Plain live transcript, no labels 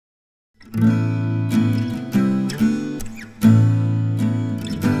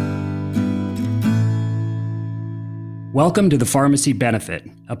Welcome to The Pharmacy Benefit,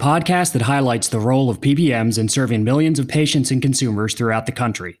 a podcast that highlights the role of PBMs in serving millions of patients and consumers throughout the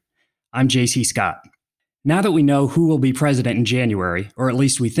country. I'm JC Scott. Now that we know who will be president in January, or at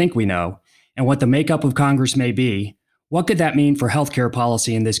least we think we know, and what the makeup of Congress may be, what could that mean for healthcare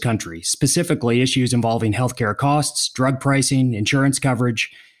policy in this country, specifically issues involving healthcare costs, drug pricing, insurance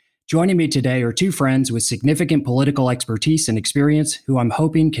coverage? Joining me today are two friends with significant political expertise and experience who I'm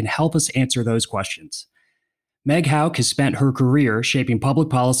hoping can help us answer those questions. Meg Houck has spent her career shaping public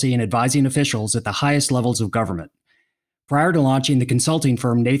policy and advising officials at the highest levels of government. Prior to launching the consulting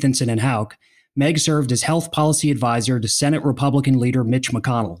firm Nathanson and Houck, Meg served as health policy advisor to Senate Republican leader Mitch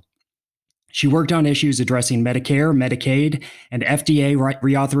McConnell. She worked on issues addressing Medicare, Medicaid, and FDA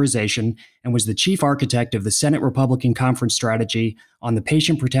reauthorization, and was the chief architect of the Senate Republican Conference strategy on the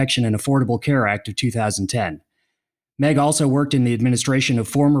Patient Protection and Affordable Care Act of 2010. Meg also worked in the administration of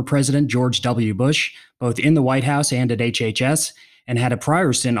former President George W. Bush, both in the White House and at HHS, and had a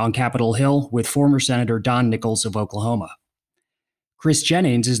prior stint on Capitol Hill with former Senator Don Nickles of Oklahoma. Chris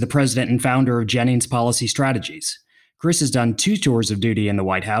Jennings is the president and founder of Jennings Policy Strategies. Chris has done 2 tours of duty in the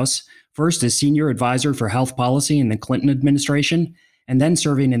White House, first as senior advisor for health policy in the Clinton administration, and then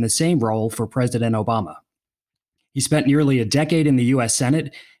serving in the same role for President Obama. He spent nearly a decade in the U.S.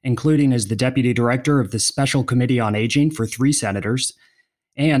 Senate, including as the deputy director of the Special Committee on Aging for 3 senators,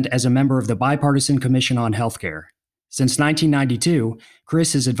 and as a member of the Bipartisan Commission on Healthcare. Since 1992,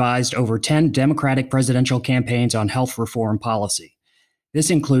 Chris has advised over 10 Democratic presidential campaigns on health reform policy. This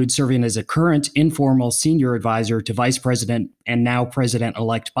includes serving as a current informal senior advisor to Vice President and now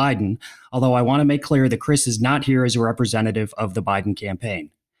President-elect Biden, although I want to make clear that Chris is not here as a representative of the Biden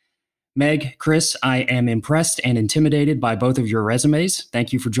campaign. Meg, Chris, I am impressed and intimidated by both of your resumes.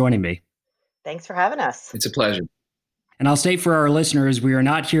 Thank you for joining me. Thanks for having us. It's a pleasure. And I'll state for our listeners, we are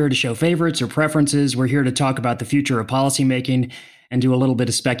not here to show favorites or preferences. We're here to talk about the future of policymaking and do a little bit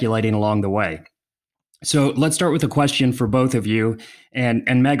of speculating along the way. So let's start with a question for both of you. And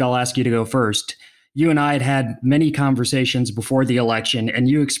Meg, I'll ask you to go first. You and I had many conversations before the election, and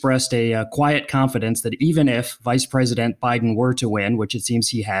you expressed a quiet confidence that even if Vice President Biden were to win, which it seems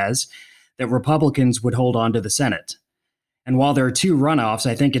he has, that Republicans would hold on to the Senate. And while there are 2 runoffs,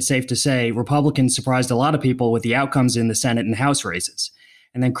 I think it's safe to say Republicans surprised a lot of people with the outcomes in the Senate and House races.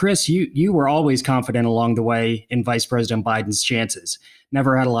 And then, Chris, you were always confident along the way in Vice President Biden's chances,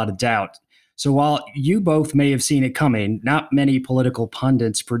 never had a lot of doubt. So while you both may have seen it coming, not many political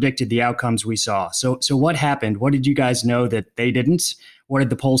pundits predicted the outcomes we saw. So what happened? What did you guys know that they didn't? What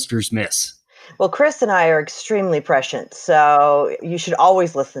did the pollsters miss? Well, Chris and I are extremely prescient, so you should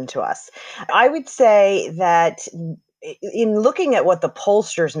always listen to us. I would say that in looking at what the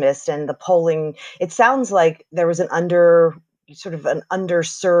pollsters missed and the polling, it sounds like there was an under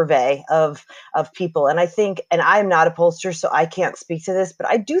survey of people. And I think, and I'm not a pollster, so I can't speak to this, but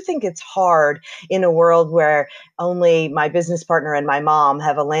I do think it's hard in a world where only my business partner and my mom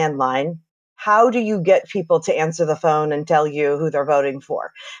have a landline. How do you get people to answer the phone and tell you who they're voting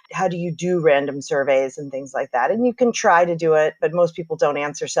for? How do you do random surveys and things like that? And you can try to do it, but most people don't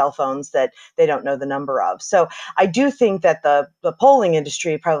answer cell phones that they don't know the number of. So I do think that the polling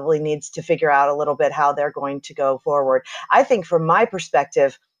industry probably needs to figure out a little bit how they're going to go forward. I think from my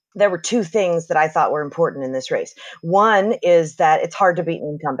perspective, there were 2 things that I thought were important in this race. One is that it's hard to beat an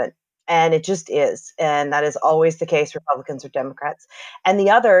incumbent. And it just is. And that is always the case, Republicans or Democrats. And the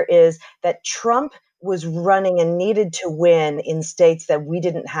other is that Trump was running and needed to win in states that we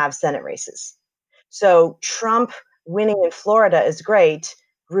didn't have Senate races. So Trump winning in Florida is great.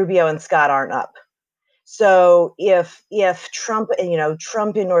 Rubio and Scott aren't up. So if Trump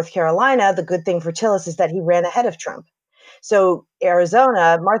in North Carolina, the good thing for Tillis is that he ran ahead of Trump. So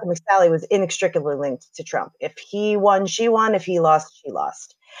Arizona, Martha McSally was inextricably linked to Trump. If he won, she won. If he lost, she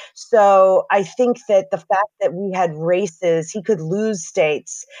lost. So I think that the fact that we had races, he could lose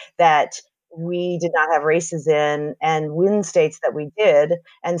states that we did not have races in and win states that we did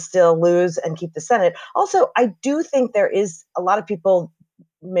and still lose and keep the Senate. Also, I do think there is a lot of people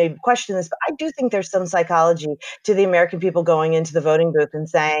may question this, but I do think there's some psychology to the American people going into the voting booth and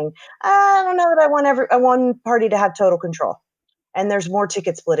saying, I don't know that I want one party to have total control. And there's more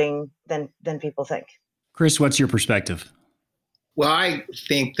ticket splitting than people think. Chris, what's your perspective? Well, I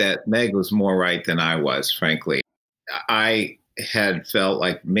think that Meg was more right than I was, frankly. I had felt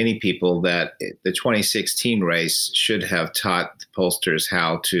like many people that the 2016 race should have taught the pollsters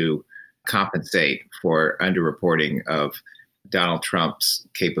how to compensate for underreporting of Donald Trump's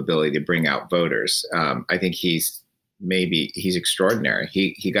capability to bring out voters. I think he's extraordinary.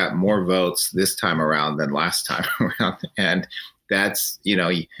 He got more votes this time around than last time around. And that's,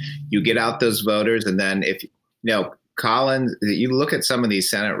 you get out those voters. And then if Collins, you look at some of these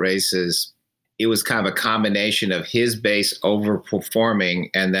Senate races, it was kind of a combination of his base overperforming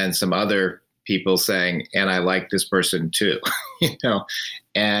and then some other people saying, and I like this person too,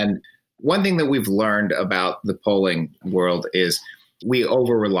 And one thing that we've learned about the polling world is we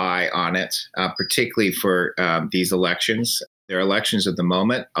over rely on it, particularly for these elections. There are elections at the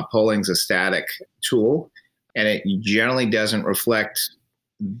moment. Polling's a static tool, and it generally doesn't reflect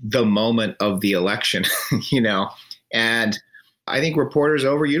the moment of the election, And I think reporters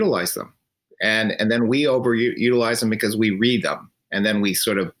overutilize them. And then we overutilize them because we read them. And then we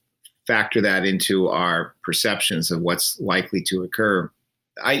sort of factor that into our perceptions of what's likely to occur.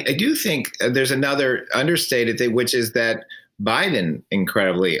 I do think there's another understated thing, which is that Biden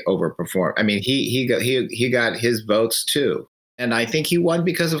incredibly overperformed. I mean, he got his votes too. And I think he won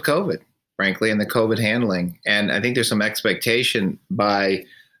because of COVID, frankly, and the COVID handling. And I think there's some expectation by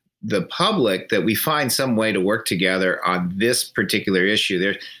the public that we find some way to work together on this particular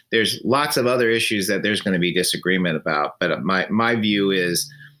issue. There's lots of other issues that there's going to be disagreement about. But my view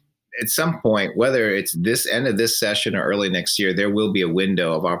is at some point, whether it's this end of this session or early next year, there will be a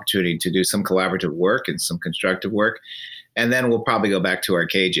window of opportunity to do some collaborative work and some constructive work. And then we'll probably go back to our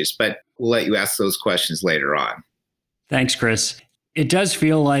cages. But we'll let you ask those questions later on. Thanks, Chris. It does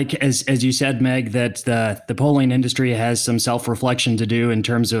feel like, as you said, Meg, that the polling industry has some self-reflection to do in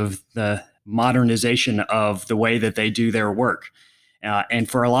terms of the modernization of the way that they do their work. And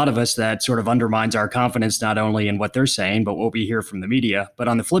for a lot of us, that sort of undermines our confidence, not only in what they're saying, but what we hear from the media. But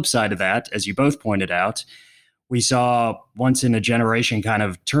on the flip side of that, as you both pointed out, we saw once in a generation kind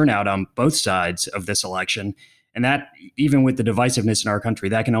of turnout on both sides of this election. And that, even with the divisiveness in our country,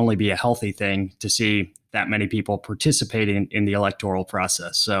 that can only be a healthy thing to see that many people participating in the electoral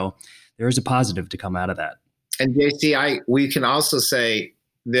process. So there is a positive to come out of that. And JC, we can also say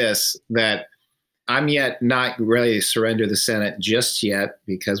this, that I'm yet not ready to surrender the Senate just yet,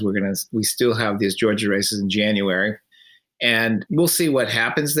 because we still have these Georgia races in January, and we'll see what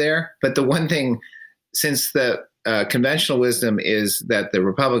happens there. But the one thing, since the conventional wisdom is that the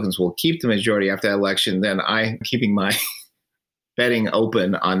Republicans will keep the majority after that election, then I'm keeping my betting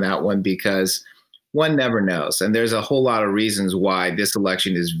open on that one, because one never knows. And there's a whole lot of reasons why this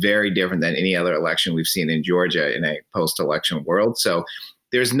election is very different than any other election we've seen in Georgia in a post-election world. So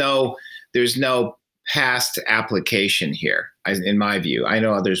there's no past application here, in my view. I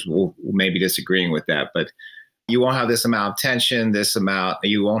know others will maybe disagreeing with that, but you won't have this amount of tension,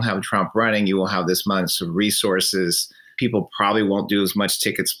 you won't have Trump running, you won't have this much of resources. People probably won't do as much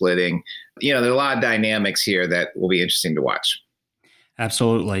ticket splitting. There are a lot of dynamics here that will be interesting to watch.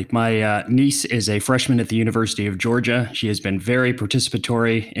 Absolutely. My niece is a freshman at the University of Georgia. She has been very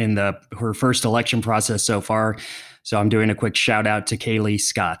participatory in her first election process so far. So I'm doing a quick shout out to Kaylee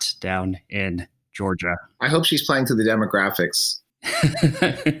Scott down in Georgia. I hope she's playing to the demographics.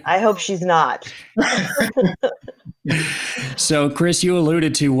 I hope she's not. So, Chris, you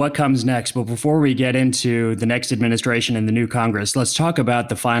alluded to what comes next, but before we get into the next administration and the new Congress, let's talk about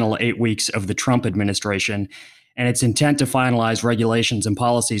the final 8 weeks of the Trump administration and its intent to finalize regulations and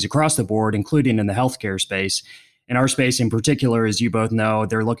policies across the board, including in the healthcare space. In our space in particular, as you both know,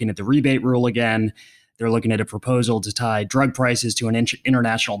 they're looking at the rebate rule again. They're looking at a proposal to tie drug prices to an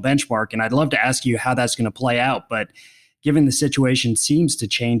international benchmark. And I'd love to ask you how that's going to play out. But given the situation seems to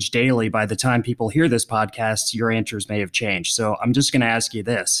change daily, by the time people hear this podcast, your answers may have changed. So I'm just going to ask you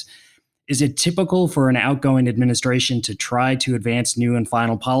this. Is it typical for an outgoing administration to try to advance new and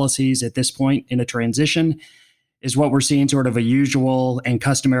final policies at this point in a transition? Is what we're seeing sort of a usual and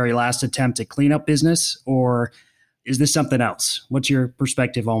customary last attempt at cleanup business, or is this something else? What's your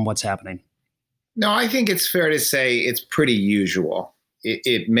perspective on what's happening? No, I think it's fair to say it's pretty usual.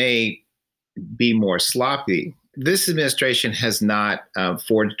 It may be more sloppy. This administration has not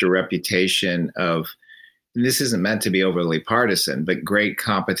forged a reputation of, and this isn't meant to be overly partisan, but great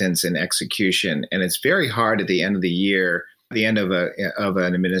competence in execution. And it's very hard at the end of the year, at the end of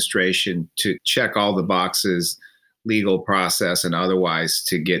an administration, to check all the boxes, legal process and otherwise,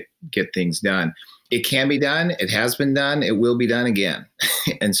 to get things done. It can be done. It has been done. It will be done again.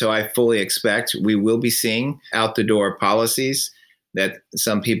 And so I fully expect we will be seeing out the door policies that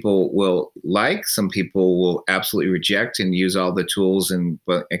some people will like, some people will absolutely reject and use all the tools in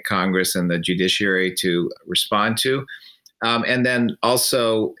Congress and the judiciary to respond to. And then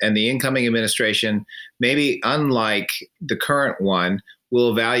also, and the incoming administration, maybe unlike the current one,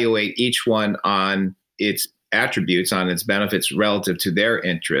 will evaluate each one on its attributes, on its benefits relative to their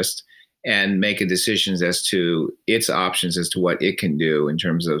interest, and make a decision as to its options as to what it can do in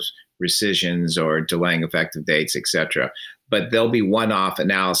terms of rescissions or delaying effective dates, et cetera. But there'll be one-off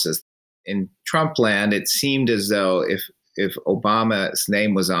analysis. in Trump land, it seemed as though if Obama's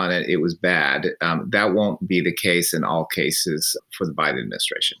name was on it, it was bad. That won't be the case in all cases for the Biden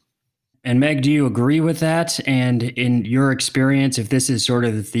administration. And Meg, do you agree with that? And in your experience, if this is sort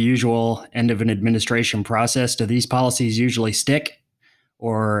of the usual end of an administration process, do these policies usually stick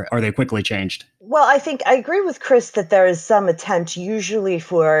or are they quickly changed? Well, I think I agree with Chris that there is some attempt usually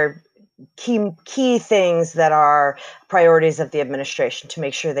for key things that are priorities of the administration to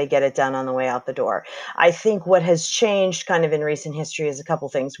make sure they get it done on the way out the door. I think what has changed kind of in recent history is a couple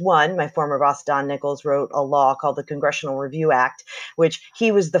things. One, my former boss, Don Nichols, wrote a law called the Congressional Review Act, which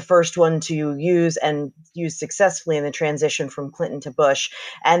he was the first one to use and use successfully in the transition from Clinton to Bush,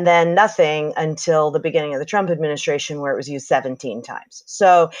 and then nothing until the beginning of the Trump administration, where it was used 17 times.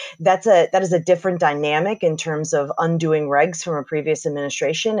 So that is a different dynamic in terms of undoing regs from a previous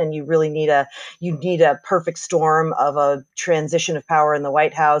administration, and you really need a perfect storm of a transition of power in the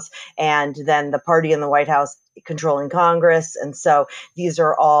White House and then the party in the White House controlling Congress. And so these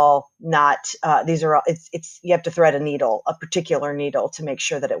are all not, it's you have to thread a particular needle to make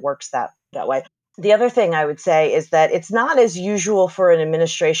sure that it works that way. The other thing I would say is that it's not as usual for an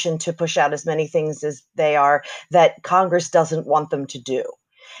administration to push out as many things as they are that Congress doesn't want them to do.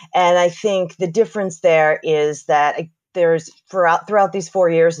 And I think the difference there is that there's throughout these 4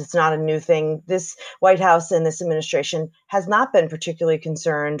 years, it's not a new thing. This White House and this administration has not been particularly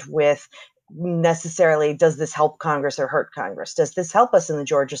concerned with necessarily, does this help Congress or hurt Congress? Does this help us in the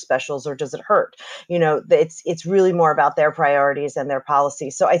Georgia specials or does it hurt? It's really more about their priorities and their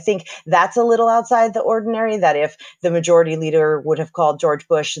policies. So I think that's a little outside the ordinary, that if the majority leader would have called George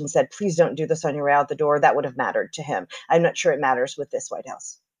Bush and said, please don't do this on your way out the door, that would have mattered to him. I'm not sure it matters with this White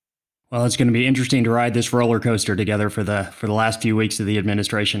House. Well, it's going to be interesting to ride this roller coaster together for the last few weeks of the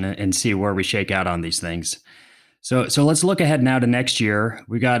administration and see where we shake out on these things. So let's look ahead now to next year.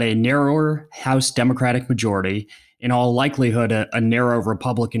 We got a narrower House Democratic majority, in all likelihood, a narrow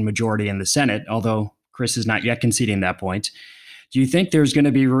Republican majority in the Senate, although Chris is not yet conceding that point. Do you think there's going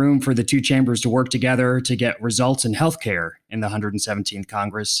to be room for the two chambers to work together to get results in healthcare in the 117th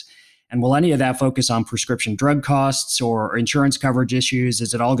Congress? And will any of that focus on prescription drug costs or insurance coverage issues?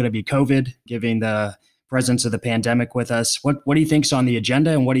 Is it all going to be COVID, given the presence of the pandemic with us? What do you think's on the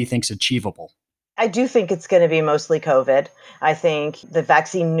agenda and what do you think's achievable? I do think it's going to be mostly COVID. I think the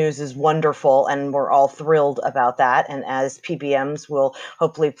vaccine news is wonderful and we're all thrilled about that. And as PBMs will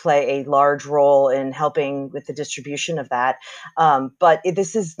hopefully play a large role in helping with the distribution of that. But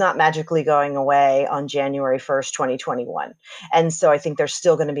this is not magically going away on January 1st, 2021. And so I think there's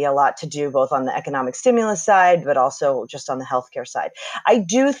still going to be a lot to do both on the economic stimulus side, but also just on the healthcare side. I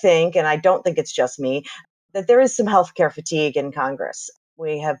do think, and I don't think it's just me, that there is some healthcare fatigue in Congress.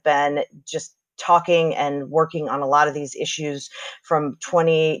 We have been just talking and working on a lot of these issues from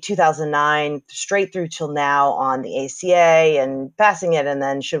 2009 straight through till now on the ACA and passing it, and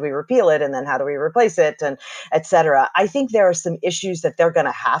then should we repeal it, and then how do we replace it, and et cetera. I think there are some issues that they're going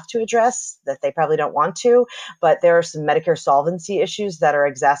to have to address that they probably don't want to, but there are some Medicare solvency issues that are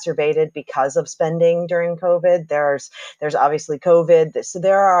exacerbated because of spending during COVID. There's obviously COVID. So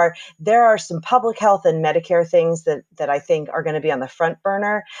there are some public health and Medicare things that I think are going to be on the front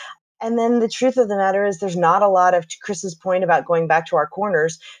burner. And then the truth of the matter is there's not a lot of, to Chris's point about going back to our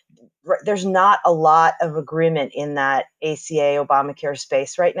corners, there's not a lot of agreement in that ACA Obamacare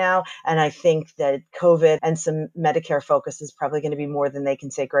space right now. And I think that COVID and some Medicare focus is probably going to be more than they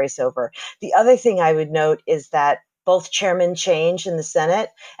can say grace over. The other thing I would note is that both chairmen change in the Senate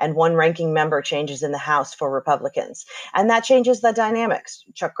and one ranking member changes in the House for Republicans. And that changes the dynamics.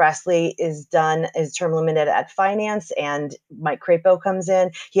 Chuck Grassley is term limited at finance, and Mike Crapo comes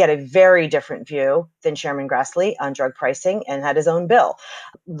in. He had a very different view than Chairman Grassley on drug pricing and had his own bill.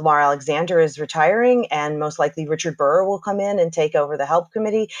 Lamar Alexander is retiring, and most likely Richard Burr will come in and take over the Help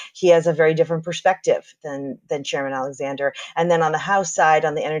Committee. He has a very different perspective than Chairman Alexander. And then on the House side,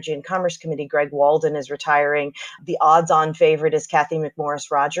 on the Energy and Commerce Committee, Greg Walden is retiring. The odds-on favorite is Kathy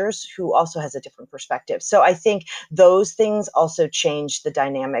McMorris Rodgers, who also has a different perspective. So I think those things also change the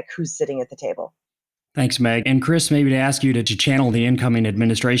dynamic who's sitting at the table. Thanks, Meg. And Chris, maybe to ask you to channel the incoming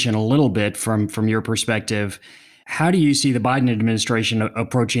administration a little bit from your perspective, how do you see the Biden administration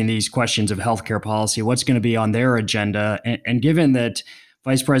approaching these questions of healthcare policy? What's going to be on their agenda? And given that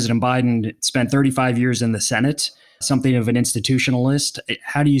Vice President Biden spent 35 years in the Senate, something of an institutionalist,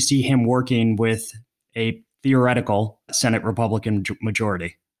 how do you see him working with a theoretical Senate Republican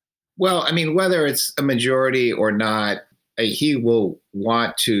majority? Well, I mean, whether it's a majority or not, he will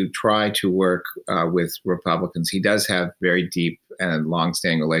want to try to work with Republicans. He does have very deep and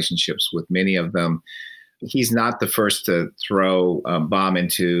longstanding relationships with many of them. he's not the first to throw a bomb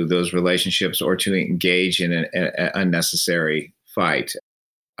into those relationships or to engage in an unnecessary fight.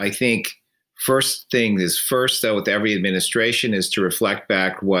 I think first thing is first, though, with every administration is to reflect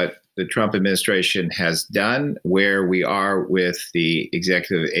back what the Trump administration has done, where we are with the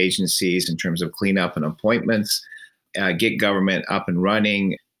executive agencies in terms of cleanup and appointments, get government up and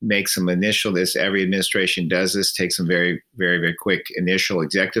running, make some initial, this every administration does this, take some very, very, very quick initial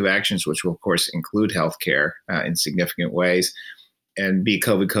executive actions, which will, of course, include healthcare in significant ways, and be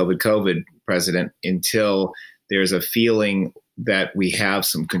COVID president until there's a feeling that we have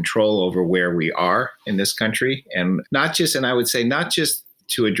some control over where we are in this country. And not just, and I would say not just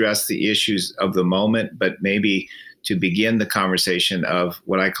to address the issues of the moment, but maybe to begin the conversation of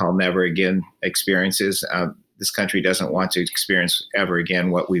what I call never again experiences. This country doesn't want to experience ever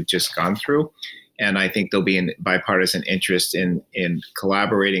again what we've just gone through. And I think there'll be a bipartisan interest in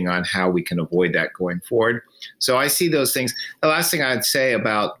collaborating on how we can avoid that going forward. So I see those things. The last thing I'd say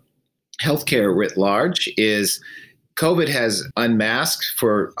about healthcare writ large is COVID has unmasked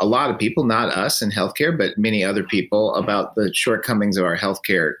for a lot of people, not us in healthcare, but many other people, about the shortcomings of our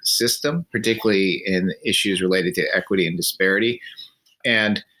healthcare system, particularly in issues related to equity and disparity.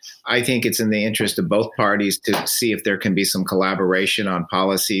 And I think it's in the interest of both parties to see if there can be some collaboration on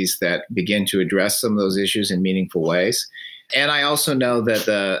policies that begin to address some of those issues in meaningful ways. And I also know that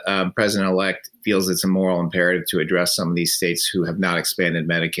the president-elect feels it's a moral imperative to address some of these states who have not expanded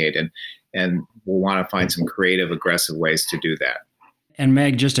Medicaid, and will want to find some creative, aggressive ways to do that. And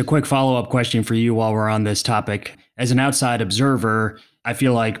Meg, just a quick follow-up question for you while we're on this topic. As an outside observer, I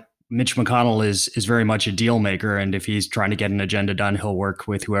feel like Mitch McConnell is very much a deal maker, and if he's trying to get an agenda done, he'll work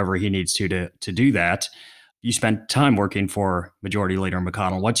with whoever he needs to do that. You spent time working for Majority Leader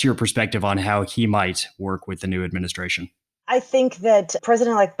McConnell. What's your perspective on how he might work with the new administration? I think that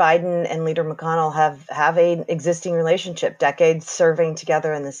President-elect Biden and Leader McConnell have an existing relationship, decades serving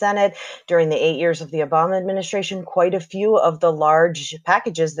together in the Senate. During the 8 years of the Obama administration, quite a few of the large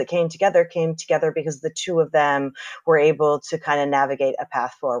packages that came together because the two of them were able to kind of navigate a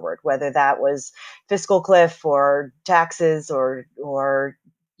path forward, whether that was fiscal cliff or taxes or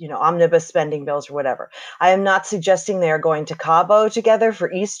omnibus spending bills or whatever. I am not suggesting they are going to Cabo together for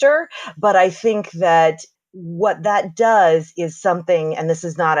Easter, but I think that what that does is something, and this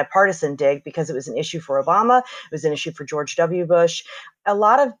is not a partisan dig because it was an issue for Obama, it was an issue for George W. Bush. A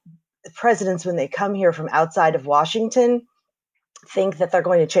lot of presidents, when they come here from outside of Washington, think that they're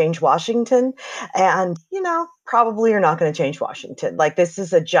going to change Washington. And, probably you're not going to change Washington. Like, this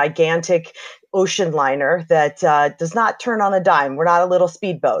is a gigantic ocean liner that does not turn on a dime. We're not a little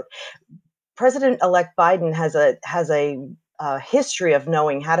speedboat. President-elect Biden has a history of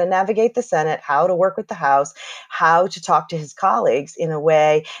knowing how to navigate the Senate, how to work with the House, how to talk to his colleagues in a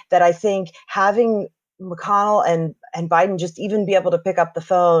way that I think having McConnell and Biden just even be able to pick up the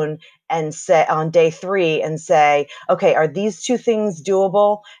phone and say on day 3 and say, okay, are these two things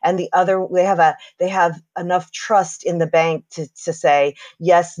doable? And the other, they have enough trust in the bank to say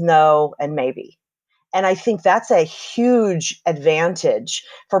yes, no, and maybe. And I think that's a huge advantage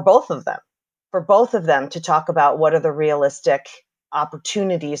for both of them. To talk about what are the realistic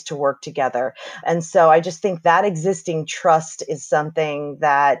opportunities to work together. And so I just think that existing trust is something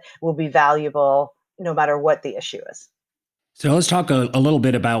that will be valuable no matter what the issue is. So let's talk a little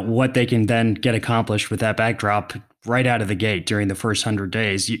bit about what they can then get accomplished with that backdrop right out of the gate during the first 100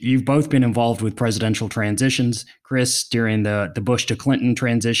 days. You've both been involved with presidential transitions, Chris, during the Bush to Clinton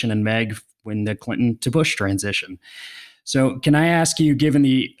transition, and Meg, when the Clinton to Bush transition. So can I ask you, given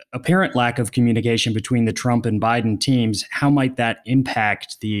the apparent lack of communication between the Trump and Biden teams, how might that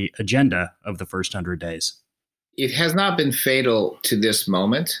impact the agenda of the first 100 days? It has not been fatal to this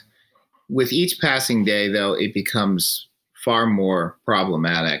moment. With each passing day, though, it becomes far more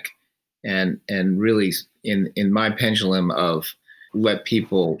problematic. And really, in my pendulum of let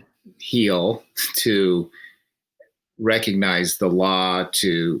people heal, to recognize the law,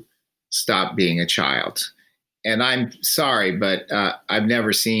 to stop being a child. And I'm sorry, but I've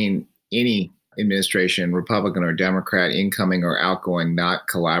never seen any administration, Republican or Democrat, incoming or outgoing, not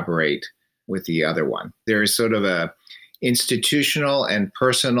collaborate with the other one. There is sort of a institutional and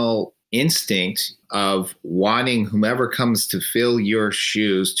personal instinct of wanting whomever comes to fill your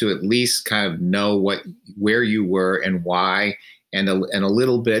shoes to at least kind of know where you were and why, and a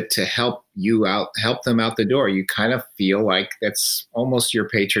little bit to help them out the door. You kind of feel like that's almost your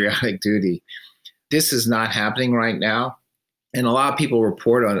patriotic duty. This is not happening right now. And a lot of people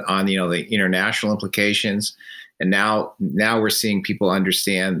report on the international implications. And now we're seeing people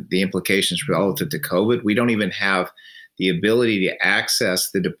understand the implications relative to COVID. We don't even have the ability to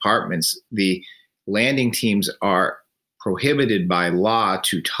access the departments, the landing teams are prohibited by law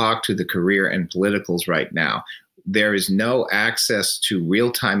to talk to the career and politicals right now. There is no access to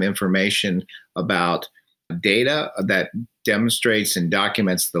real-time information about data that demonstrates and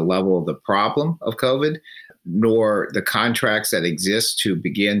documents the level of the problem of COVID, nor the contracts that exist to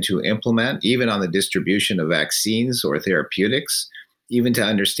begin to implement, even on the distribution of vaccines or therapeutics, even to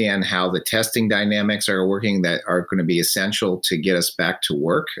understand how the testing dynamics are working that are going to be essential to get us back to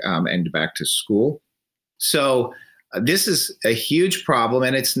work and back to school. So this is a huge problem,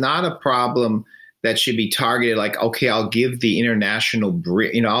 and it's not a problem that should be targeted like, okay, I'll give the international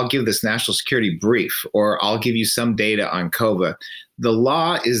brief, I'll give this national security brief, or I'll give you some data on COVID. The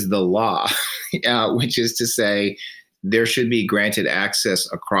law is the law, which is to say there should be granted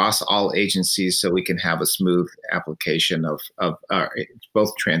access across all agencies so we can have a smooth application of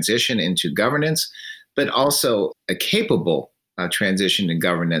both transition into governance, but also a capable transition to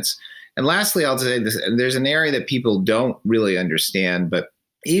governance. And lastly, I'll say this, there's an area that people don't really understand, but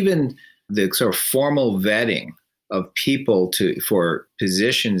even the sort of formal vetting of people for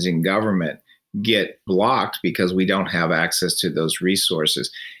positions in government get blocked because we don't have access to those resources.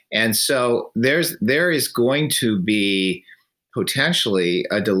 And so there is going to be potentially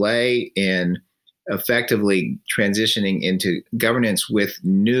a delay in effectively transitioning into governance with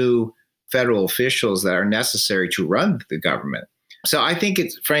new federal officials that are necessary to run the government. So I think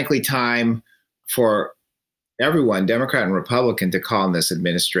it's frankly time for everyone, Democrat and Republican, to call on this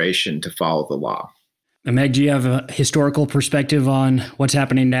administration to follow the law. And Meg, do you have a historical perspective on what's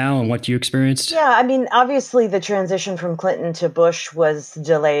happening now and what you experienced? Yeah, I mean, obviously the transition from Clinton to Bush was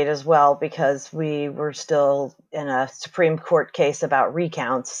delayed as well because we were still in a Supreme Court case about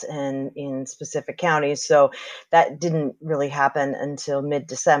recounts in specific counties. So that didn't really happen until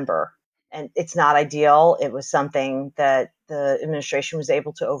mid-December. And it's not ideal. It was something that the administration was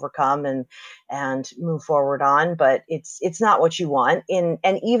able to overcome and move forward on, but it's not what you want. And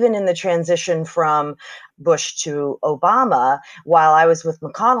even in the transition from Bush to Obama, while I was with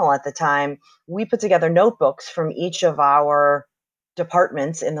McConnell at the time, we put together notebooks from each of our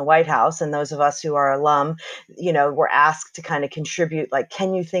departments in the White House, and those of us who are alum, were asked to kind of contribute, like,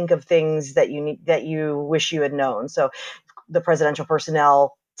 can you think of things that you wish you had known? So the presidential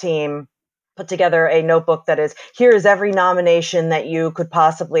personnel team put together a notebook that is, here is every nomination that you could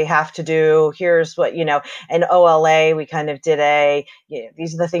possibly have to do. Here's what, and OLA, we kind of did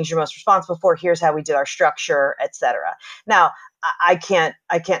these are the things you're most responsible for. Here's how we did our structure, et cetera. Now, I can't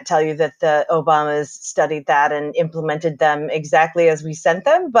tell you that the Obamas studied that and implemented them exactly as we sent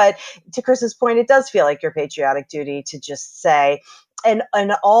them. But to Chris's point, it does feel like your patriotic duty to just say, and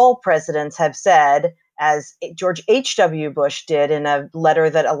all presidents have said, as George H.W. Bush did in a letter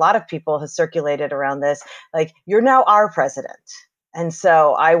that a lot of people have circulated around this, like, you're now our president. And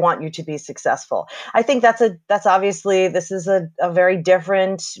so I want you to be successful. I think that's obviously, this is a very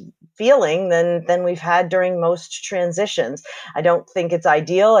different feeling than we've had during most transitions. I don't think it's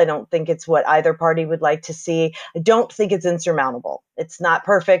ideal. I don't think it's what either party would like to see. I don't think it's insurmountable. It's not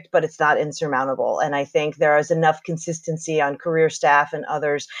perfect, but it's not insurmountable. And I think there is enough consistency on career staff and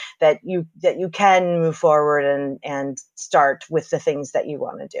others that you can move forward and start with the things that you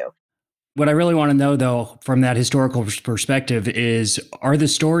want to do. What I really want to know, though, from that historical perspective is, are the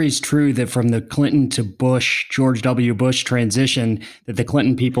stories true that from the Clinton to Bush, George W. Bush transition, that the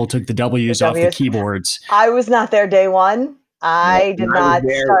Clinton people took the W's off the keyboards? I was not there day one. I did not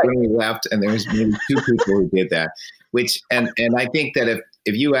start. When we left, and there was maybe two people who did that. And I think that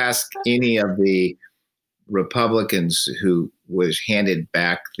if you ask any of the Republicans who was handed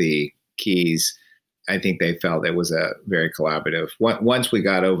back the keys, I think they felt it was a very collaborative. Once we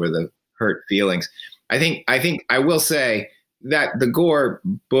got over the hurt feelings, I think I will say that the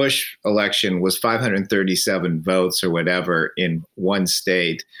Gore-Bush election was 537 votes or whatever in one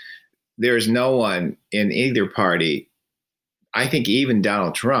state. There's no one in either party, I think even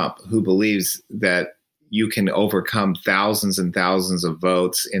Donald Trump, who believes that you can overcome thousands and thousands of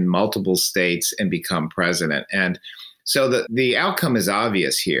votes in multiple states and become president. And so the outcome is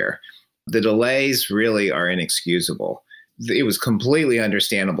obvious here. The delays really are inexcusable. It was completely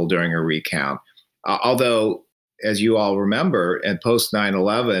understandable during a recount. Although, as you all remember, at post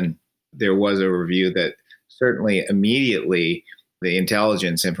 9/11, there was a review that certainly immediately the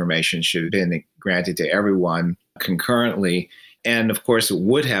intelligence information should have been granted to everyone concurrently. And of course, it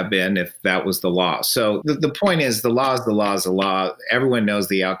would have been if that was the law. So the point is, the law is the law is the law. Everyone knows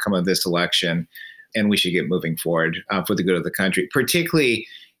the outcome of this election, and we should get moving forward for the good of the country, particularly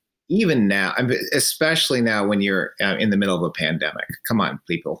even now, especially now when you're in the middle of a pandemic. Come on,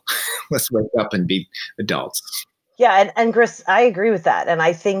 people. Let's wake up and be adults. Yeah, and Chris, I agree with that. And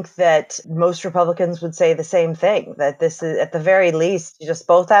I think that most Republicans would say the same thing, that this is, at the very least, you just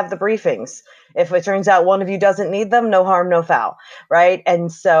both have the briefings. If it turns out one of you doesn't need them, no harm, no foul, right?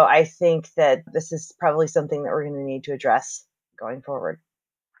 And so I think that this is probably something that we're going to need to address going forward.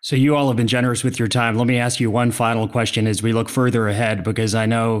 So you all have been generous with your time. Let me ask you one final question as we look further ahead, because I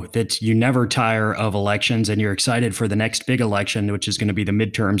know that you never tire of elections and you're excited for the next big election, which is going to be the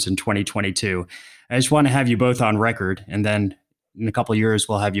midterms in 2022. I just want to have you both on record, and then in a couple of years,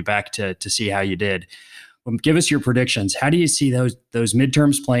 we'll have you back to see how you did. Give us your predictions. How do you see those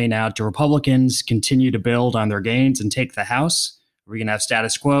midterms playing out? Do Republicans continue to build on their gains and take the House? Are we going to have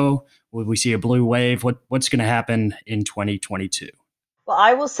status quo? Will we see a blue wave? What's going to happen in 2022? Well,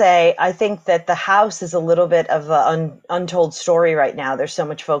 I will say, I think that the House is a little bit of an untold story right now. There's so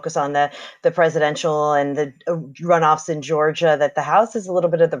much focus on the presidential and the runoffs in Georgia that the House is a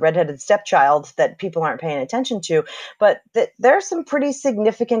little bit of the redheaded stepchild that people aren't paying attention to. But there are some pretty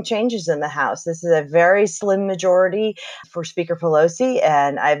significant changes in the House. This is a very slim majority for Speaker Pelosi,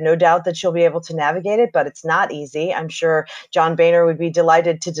 and I have no doubt that she'll be able to navigate it, but it's not easy. I'm sure John Boehner would be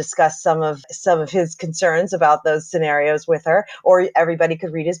delighted to discuss some of his concerns about those scenarios with her, or everybody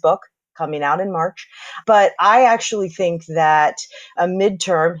could read his book coming out in March. But I actually think that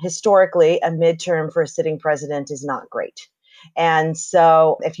historically, a midterm for a sitting president is not great. And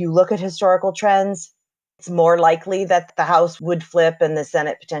so if you look at historical trends, it's more likely that the House would flip and the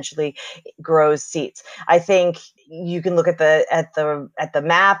Senate potentially grows seats. I think you can look at the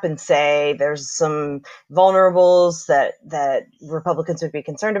map and say there's some vulnerables that Republicans would be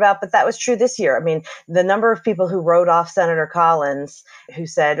concerned about, but that was true this year. I mean, the number of people who wrote off Senator Collins, who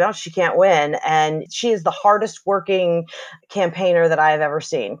said, "Oh, she can't win," and she is the hardest working campaigner that I have ever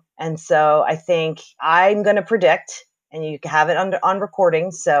seen. And so I think I'm going to predict, and you can have it on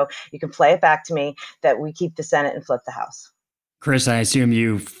recording, so you can play it back to me, that we keep the Senate and flip the House. Chris, I assume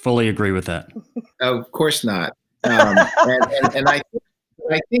you fully agree with that. Of course not. And I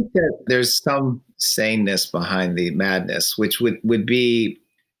think that there's some saneness behind the madness, which would be,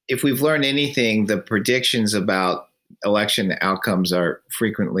 if we've learned anything, the predictions about election outcomes are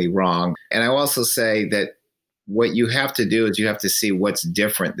frequently wrong. And I also say that what you have to do is you have to see what's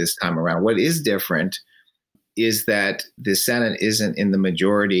different this time around. What is different is that the Senate isn't in the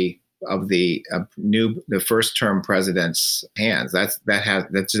majority of the first term president's hands.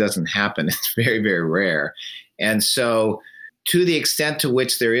 That doesn't happen. It's very, very rare. And so, to the extent to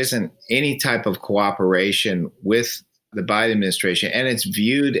which there isn't any type of cooperation with the Biden administration, and it's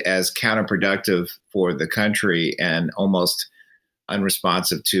viewed as counterproductive for the country and almost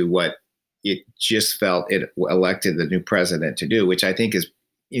unresponsive to what it just felt it elected the new president to do, which I think is,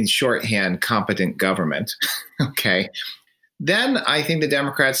 in shorthand, competent government, okay, then I think the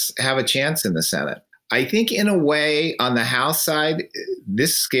Democrats have a chance in the Senate. I think in a way on the House side,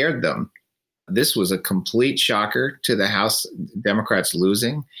 this scared them. This was a complete shocker to the House, Democrats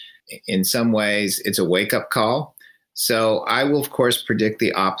losing. In some ways, it's a wake-up call. So I will, of course, predict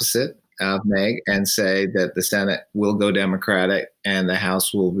the opposite of Meg and say that the Senate will go Democratic and the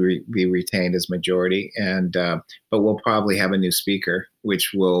House will be retained as majority. And but we'll probably have a new speaker,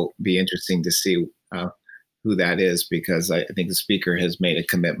 which will be interesting to see who that is, because I think the speaker has made a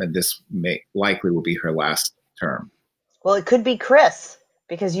commitment. This likely will be her last term. Well, it could be Chris,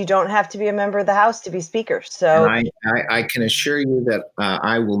 because you don't have to be a member of the House to be speaker. So I can assure you that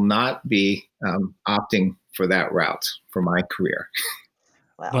I will not be opting for that route for my career.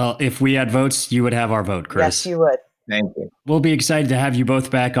 Well, if we had votes, you would have our vote, Chris. Yes, you would. Thank you. We'll be excited to have you both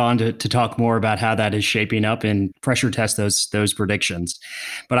back on to talk more about how that is shaping up and pressure test those predictions.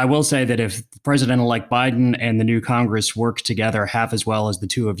 But I will say that if President-elect Biden and the new Congress work together half as well as the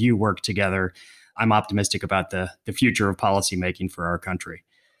two of you work together, I'm optimistic about the future of policymaking for our country.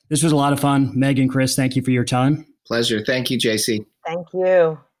 This was a lot of fun. Meg and Chris, thank you for your time. Pleasure. Thank you, JC. Thank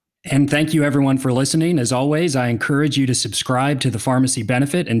you. And thank you, everyone, for listening. As always, I encourage you to subscribe to the Pharmacy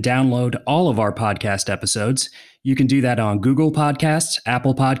Benefit and download all of our podcast episodes. You can do that on Google Podcasts,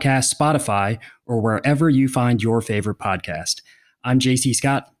 Apple Podcasts, Spotify, or wherever you find your favorite podcast. I'm JC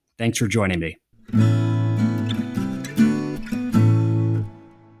Scott. Thanks for joining me.